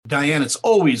Diane, it's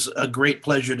always a great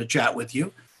pleasure to chat with you.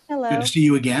 Good to Hello. see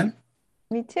you again.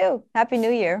 Me too. Happy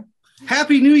New Year.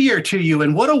 Happy New Year to you.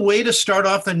 And what a way to start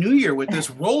off the new year with this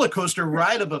roller coaster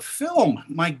ride of a film.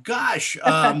 My gosh,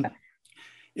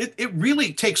 it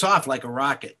really takes off like a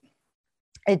rocket.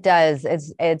 It does.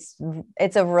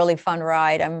 It's a really fun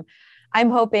ride. I'm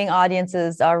hoping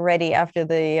audiences are ready after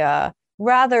the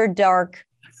rather dark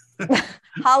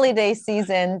holiday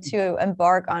season to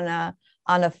embark on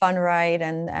a fun ride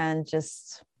and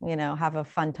just, have a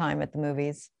fun time at the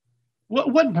movies.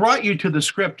 What brought you to the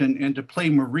script and to play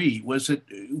Marie?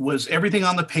 Was everything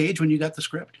on the page when you got the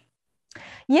script?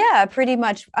 Yeah, pretty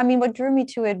much. I mean, what drew me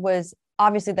to it was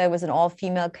obviously there was an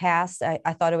all-female cast.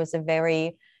 I thought it was a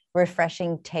very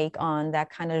refreshing take on that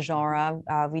kind of genre.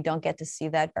 We don't get to see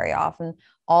that very often.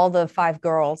 All the five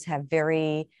girls have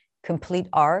very complete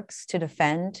arcs to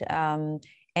defend,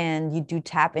 and you do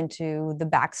tap into the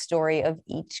backstory of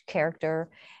each character.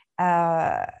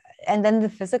 Uh, and then the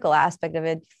physical aspect of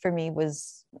it for me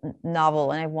was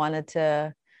novel, and I wanted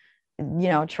to,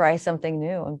 try something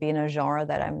new and be in a genre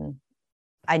that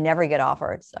I never get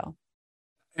offered. So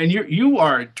And you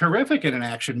are terrific in an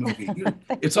action movie.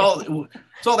 It's you.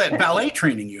 all that ballet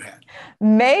training you had.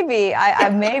 Maybe I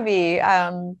maybe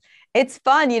it's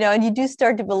fun, and you do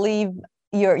start to believe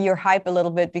your hype a little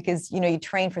bit because you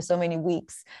train for so many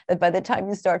weeks that by the time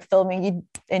you start filming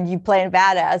you play in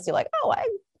badass, you're like, oh,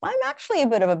 I'm actually a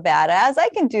bit of a badass. I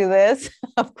can do this.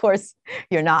 Of course,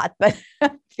 you're not, but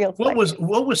it feels What like was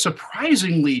what was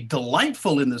surprisingly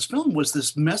delightful in this film was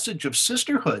this message of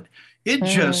sisterhood. It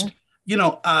just,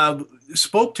 it.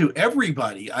 spoke to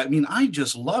everybody. I mean, I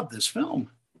just love this film.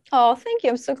 Oh, thank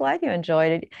you. I'm so glad you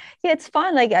enjoyed it. Yeah, it's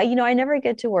fun. Like, I never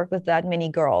get to work with that many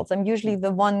girls. I'm usually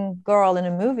the one girl in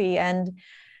a movie. And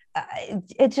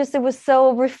it was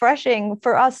so refreshing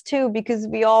for us too, because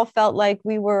we all felt like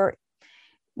we were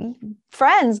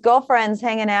friends, girlfriends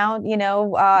hanging out.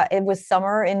 It was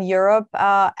summer in Europe,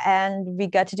 and we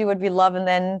got to do what we love and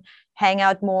then hang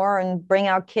out more and bring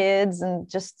our kids. And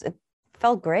just, it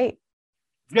felt great.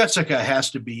 Jessica has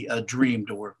to be a dream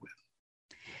to work with.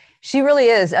 She really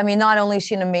is. I mean, not only is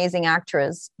she an amazing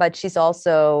actress, but she's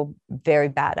also very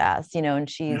badass, and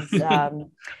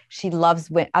she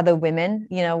loves other women,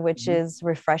 which is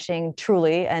refreshing,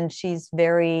 truly. And she's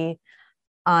very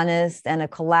honest and a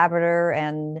collaborator.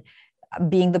 And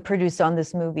being the producer on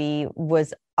this movie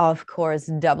was, of course,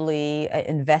 doubly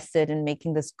invested in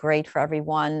making this great for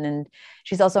everyone. And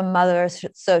she's also a mother,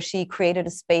 so she created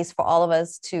a space for all of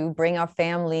us to bring our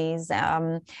families.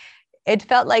 It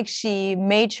felt like she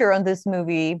made sure on this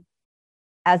movie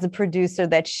as a producer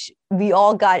that we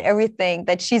all got everything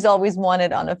that she's always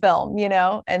wanted on a film,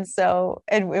 and so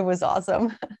it was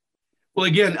awesome. Well,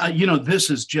 again,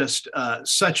 this is just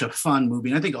such a fun movie.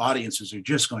 And I think audiences are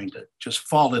just going to just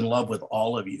fall in love with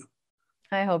all of you.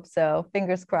 I hope so.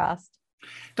 Fingers crossed.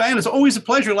 Diane, it's always a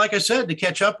pleasure, like I said, to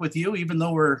catch up with you, even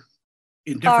though we're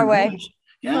in Far different away. rooms.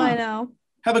 I Yeah. know.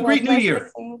 Have a Well, great it's new nice to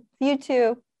year. see you. You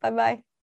too. Bye bye.